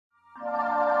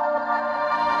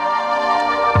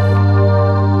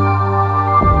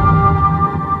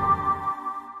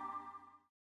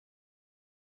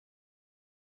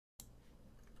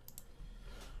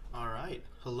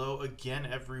again,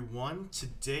 everyone.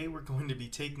 Today we're going to be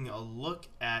taking a look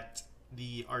at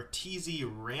the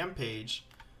RTZ Rampage.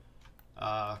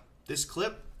 This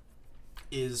clip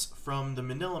is from the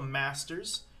Manila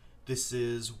Masters. This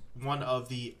is one of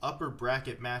the upper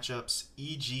bracket matchups,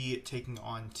 EG taking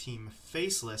on Team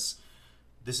Faceless.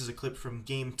 This is a clip from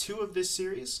Game 2 of this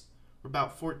series. We're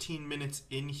about 14 minutes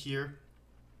in here,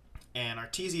 and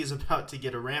RTZ is about to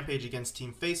get a Rampage against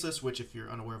Team Faceless, which, if you're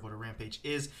unaware of what a Rampage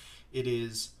is, it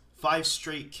is 5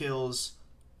 straight kills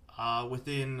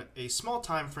within a small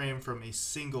time frame from a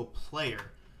single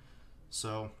player.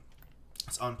 So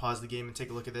let's unpause the game and take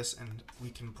a look at this, and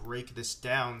we can break this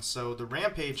down. So the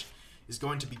Rampage is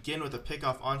going to begin with a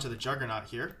pickoff onto the Juggernaut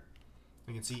here.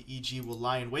 You can see EG will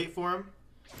lie in wait for him.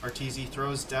 RTZ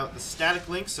throws out the static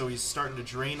link, so he's starting to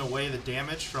drain away the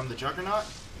damage from the Juggernaut.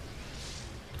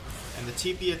 And the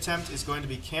TP attempt is going to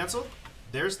be canceled.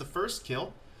 There's the first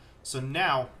kill. So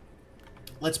now,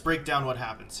 let's break down what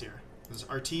happens here. Because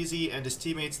RTZ and his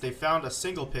teammates, they found a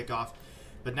single pickoff,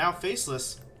 but now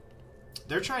Faceless,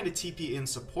 they're trying to TP in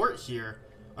support here.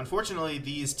 Unfortunately,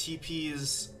 these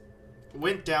TPs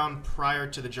went down prior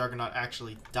to the Juggernaut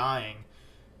actually dying.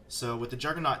 So with the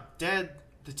Juggernaut dead,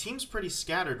 the team's pretty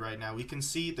scattered right now. We can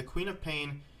see the Queen of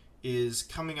Pain is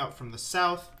coming out from the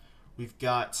south. We've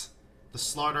got the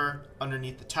Slaughter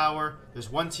underneath the tower. There's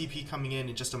one TP coming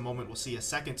in just a moment. We'll see a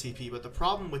second TP, but the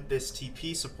problem with this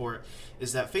TP support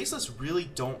is that Faceless really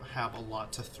don't have a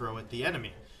lot to throw at the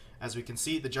enemy. As we can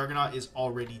see, the Juggernaut is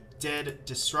already dead.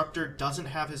 Disruptor doesn't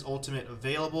have his ultimate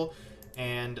available,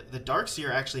 and the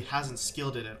Darkseer actually hasn't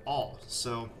skilled it at all.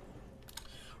 So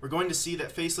we're going to see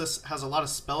that Faceless has a lot of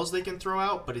spells they can throw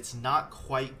out, but it's not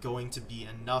quite going to be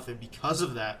enough, and because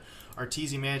of that,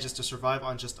 RTZ manages to survive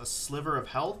on just a sliver of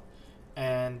health.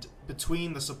 And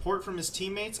between the support from his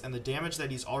teammates and the damage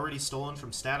that he's already stolen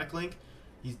from Static Link,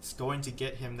 he's going to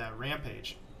get him that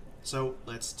Rampage. So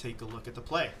let's take a look at the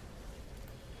play.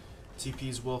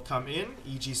 TPs will come in.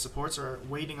 EG supports are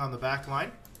waiting on the back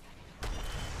line.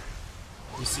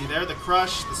 You see there the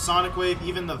Crush, the Sonic Wave,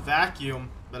 even the Vacuum.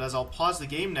 But as I'll pause the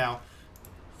game now,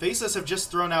 Faceless have just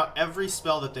thrown out every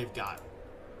spell that they've got.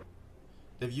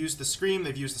 They've used the Scream,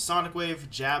 they've used the Sonic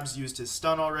Wave, Jab's used his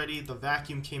stun already, the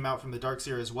Vacuum came out from the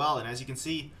Darkseer as well, and as you can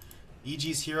see,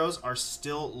 EG's heroes are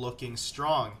still looking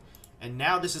strong. And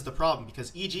now this is the problem,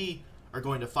 because EG are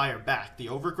going to fire back. The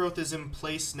Overgrowth is in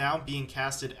place now, being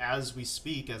casted as we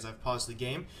speak, as I've paused the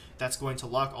game. That's going to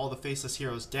lock all the Faceless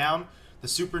heroes down. The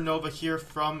Supernova here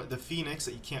from the Phoenix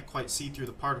that you can't quite see through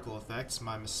the particle effects,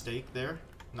 my mistake there.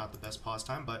 Not the best pause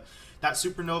time, but that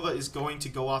Supernova is going to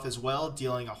go off as well,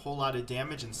 dealing a whole lot of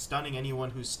damage and stunning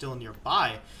anyone who's still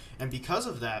nearby. And because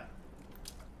of that,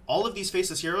 all of these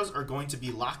Faceless heroes are going to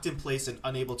be locked in place and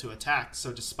unable to attack.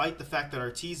 So despite the fact that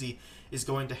RTZ is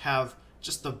going to have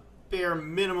just the bare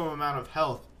minimum amount of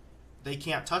health, they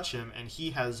can't touch him, and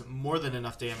he has more than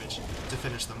enough damage to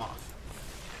finish them off.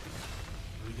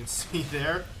 We can see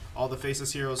there, all the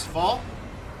Faceless heroes fall.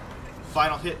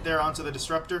 Final hit there onto the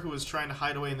Disruptor, who was trying to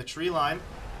hide away in the tree line.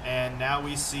 And now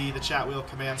we see the chat wheel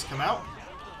commands come out.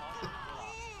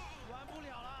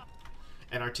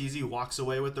 And RTZ walks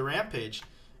away with the Rampage.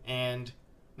 And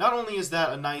not only is that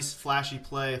a nice flashy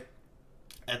play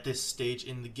at this stage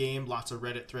in the game, lots of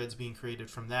Reddit threads being created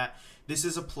from that, this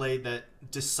is a play that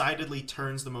decidedly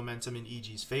turns the momentum in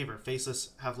EG's favor. Faceless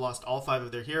have lost all 5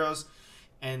 of their heroes,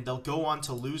 and they'll go on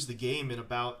to lose the game in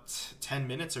about 10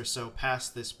 minutes or so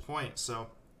past this point. So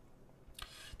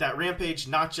that Rampage,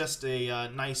 not just a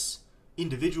nice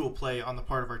individual play on the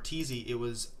part of RTZ, it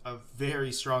was a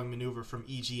very strong maneuver from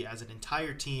EG as an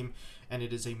entire team, and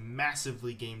it is a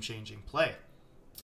massively game-changing play.